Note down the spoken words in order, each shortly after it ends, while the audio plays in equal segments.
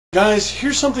Guys,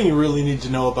 here's something you really need to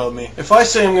know about me. If I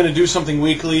say I'm going to do something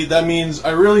weekly, that means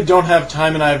I really don't have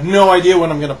time and I have no idea when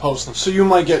I'm going to post them. So you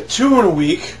might get 2 in a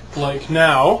week, like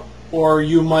now, or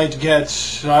you might get,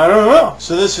 I don't know.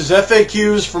 So this is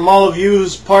FAQs from all of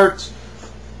yous, part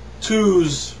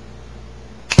 2s.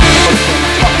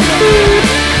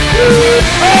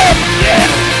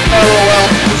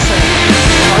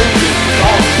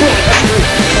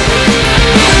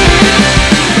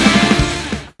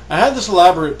 I had this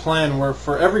elaborate plan where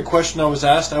for every question I was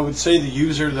asked, I would say the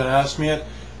user that asked me it,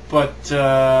 but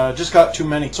just got too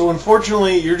many. So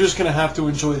unfortunately, you're just going to have to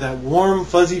enjoy that warm,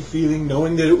 fuzzy feeling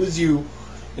knowing that it was you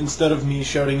instead of me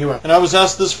shouting you out. And I was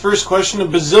asked this first question a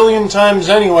bazillion times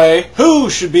anyway. Who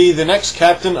should be the next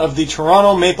captain of the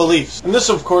Toronto Maple Leafs? And this,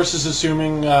 of course, is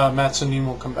assuming Matt Sundin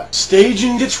will come back.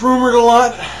 Staging gets rumored a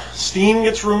lot. Steen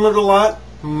gets rumored a lot.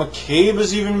 McCabe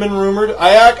has even been rumored.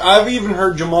 I've even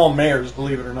heard Jamal Mayers,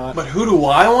 believe it or not. But who do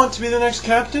I want to be the next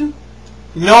captain?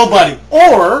 Nobody.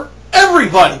 Or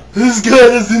everybody. This guy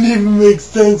doesn't even make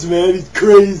sense, man. He's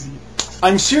crazy.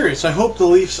 I'm serious. I hope the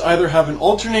Leafs either have an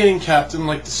alternating captain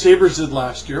like the Sabres did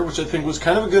last year, which I think was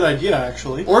kind of a good idea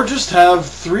actually, or just have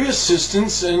 3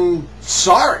 assistants and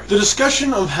sorry. The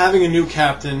discussion of having a new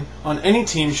captain on any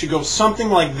team should go something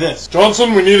like this.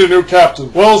 Johnson, we need a new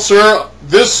captain. Well, sir,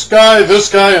 this guy,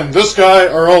 and this guy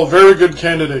are all very good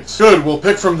candidates. Good, we'll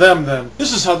pick from them then.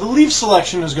 This is how the Leaf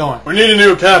selection is going. We need a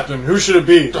new captain. Who should it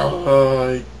be?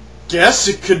 I guess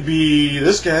it could be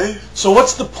this guy. So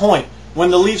what's the point? When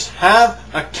the Leafs have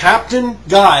a captain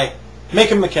guy, make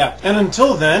him the captain. And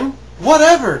until then,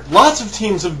 whatever. Lots of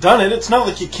teams have done it. It's not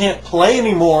like you can't play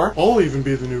anymore. I'll even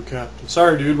be the new captain.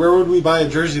 Sorry, dude. Where would we buy a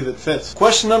jersey that fits?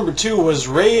 Question number 2, was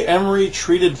Ray Emery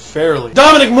treated fairly?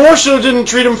 Dominic Morshow didn't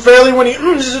treat him fairly when he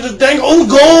did a dang own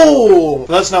goal. But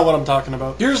that's not what I'm talking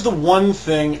about. Here's the one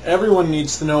thing everyone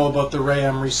needs to know about the Ray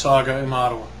Emery saga in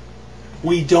Ottawa.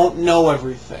 We don't know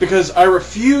everything. Because I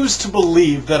refuse to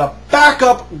believe that a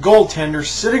backup goaltender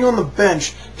sitting on the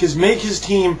bench can make his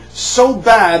team so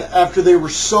bad after they were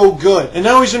so good. And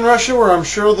now he's in Russia where I'm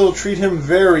sure they'll treat him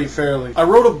very fairly. I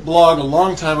wrote a blog a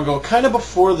long time ago, kind of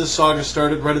before this saga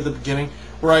started, right at the beginning,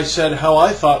 where I said how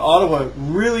I thought Ottawa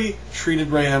really treated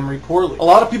Ray Emery poorly. A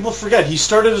lot of people forget he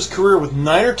started his career with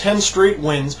 9 or 10 straight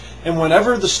wins, and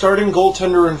whenever the starting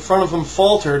goaltender in front of him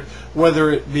faltered, whether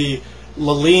it be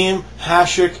Lalim,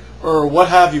 Hasek, or what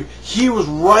have you, he was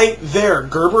right there.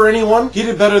 Gerber, anyone? He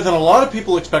did better than a lot of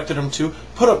people expected him to,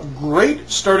 put up great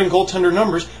starting goaltender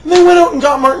numbers, and they went out and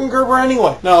got Martin Gerber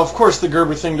anyway. Now, of course, the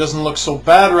Gerber thing doesn't look so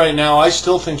bad right now. I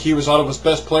still think he was Ottawa's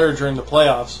best player during the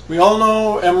playoffs. We all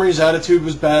know Emery's attitude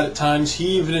was bad at times.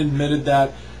 He even admitted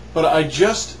that. But I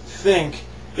just think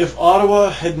if Ottawa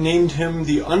had named him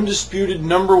the undisputed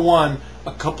 #1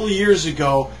 a couple years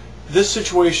ago, this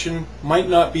situation might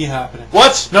not be happening.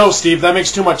 What? No, Steve, that makes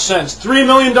too much sense. $3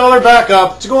 million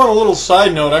backup. To go on a little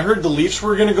side note, I heard the Leafs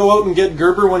were going to go out and get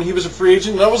Gerber when he was a free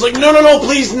agent, and I was like, no,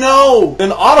 please, no!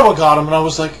 Then Ottawa got him, and I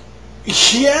was like,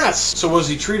 yes! So was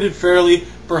he treated fairly?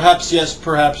 Perhaps yes,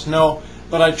 perhaps no.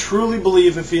 But I truly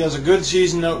believe if he has a good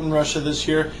season out in Russia this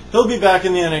year, he'll be back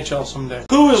in the NHL someday.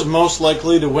 Who is most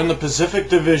likely to win the Pacific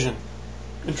Division?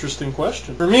 Interesting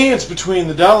question. For me, it's between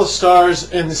the Dallas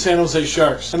Stars and the San Jose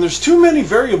Sharks. And there's too many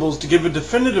variables to give a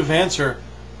definitive answer,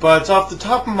 but off the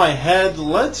top of my head,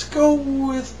 let's go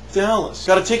with Dallas.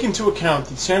 Got to take into account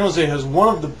that San Jose has one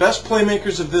of the best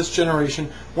playmakers of this generation,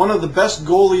 one of the best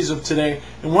goalies of today,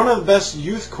 and one of the best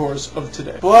youth cores of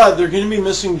today. But they're going to be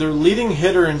missing their leading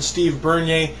hitter in Steve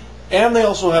Bernier, and they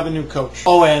also have a new coach.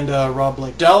 Oh, and Rob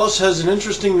Blake. Dallas has an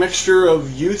interesting mixture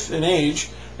of youth and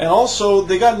age, and also,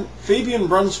 they got Fabian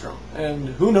Brunstrom, and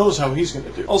who knows how he's going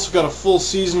to do. Also got a full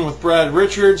season with Brad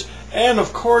Richards, and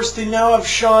of course, they now have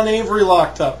Sean Avery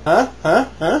locked up.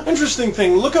 Huh? Interesting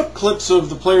thing, look up clips of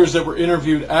the players that were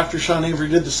interviewed after Sean Avery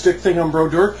did the stick thing on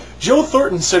Brodeur. Joe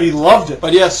Thornton said he loved it.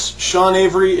 But yes, Sean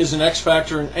Avery is an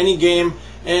X-factor in any game,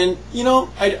 and, you know,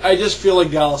 I just feel like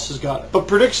Dallas has got it. But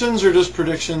predictions are just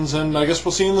predictions, and I guess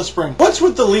we'll see in the spring. What's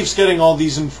with the Leafs getting all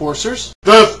these enforcers?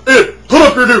 That's it! Put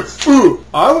up your dukes! Ooh.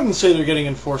 I wouldn't say they're getting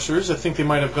enforcers. I think they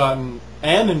might have gotten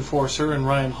an enforcer in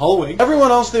Ryan Hollweg. Everyone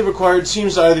else they've acquired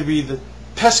seems to either be the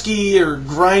pesky or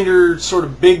grinder sort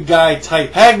of big guy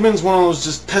type. Hagman's one of those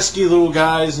just pesky little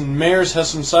guys, and Mayers has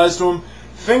some size to him.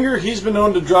 Finger, he's been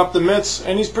known to drop the mitts,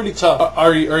 and he's pretty tough.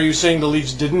 Are you saying the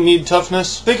Leafs didn't need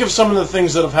toughness? Think of some of the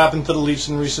things that have happened to the Leafs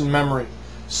in recent memory.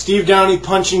 Steve Downey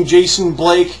punching Jason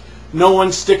Blake, no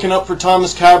one sticking up for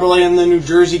Thomas Caberlet in the New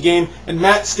Jersey game, and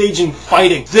Matt staging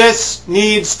fighting. This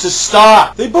needs to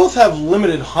stop. They both have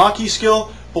limited hockey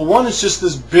skill, but one is just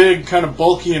this big, kind of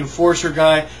bulky enforcer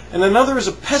guy, and another is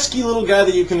a pesky little guy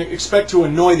that you can expect to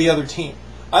annoy the other team.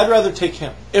 I'd rather take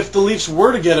him. If the Leafs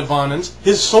were to get Ivanans,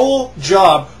 his sole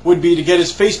job would be to get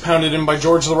his face pounded in by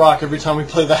George Laraque every time we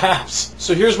play the Habs.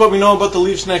 So here's what we know about the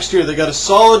Leafs next year. They got a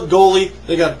solid goalie,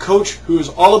 they got a coach who is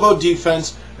all about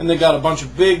defense, and they got a bunch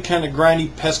of big, kind of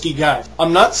grindy, pesky guys.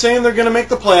 I'm not saying they're going to make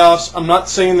the playoffs. I'm not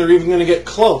saying they're even going to get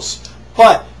close.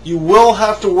 But you will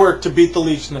have to work to beat the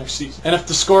Leafs next season. And if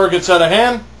the score gets out of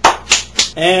hand,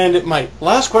 and it might.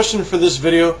 Last question for this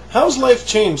video. How's life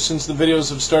changed since the videos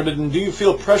have started, and do you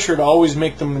feel pressure to always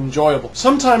make them enjoyable?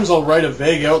 Sometimes I'll write a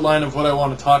vague outline of what I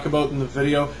want to talk about in the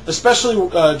video, especially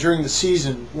during the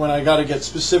season when I got to get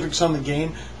specifics on the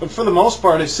game. But for the most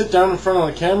part, I sit down in front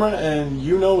of the camera and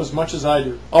you know as much as I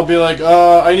do. I'll be like,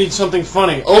 I need something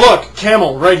funny. Oh look,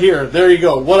 Camel, right here. There you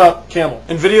go. What up, Camel?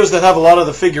 In videos that have a lot of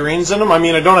the figurines in them, I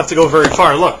mean, I don't have to go very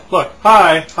far. Look.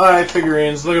 Hi,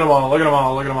 figurines. Look at them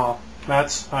all.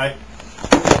 Mats, hi.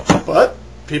 But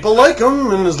people like them,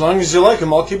 and as long as you like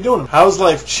them, I'll keep doing them. How's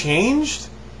life changed?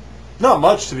 Not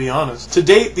much, to be honest. To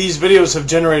date, these videos have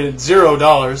generated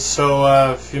 $0,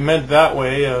 so if you meant that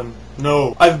way,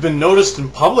 no. I've been noticed in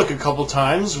public a couple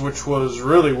times, which was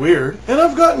really weird. And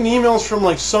I've gotten emails from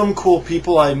like some cool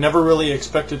people I never really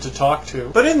expected to talk to.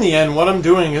 But in the end, what I'm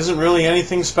doing isn't really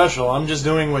anything special. I'm just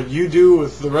doing what you do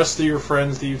with the rest of your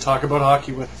friends that you talk about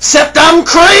hockey with. Except I'm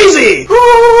crazy!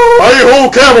 Hi-ho,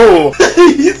 Camel!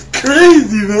 He's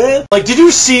crazy, man! Like, did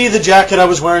you see the jacket I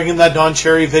was wearing in that Don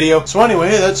Cherry video? So anyway,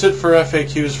 that's it for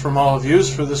FAQs from all of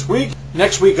yous for this week.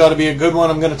 Next week ought to be a good one.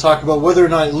 I'm going to talk about whether or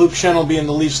not Luke Schenn will be in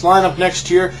the Leafs lineup next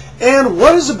year, and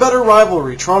what is a better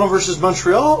rivalry, Toronto versus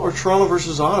Montreal or Toronto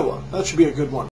versus Ottawa? That should be a good one.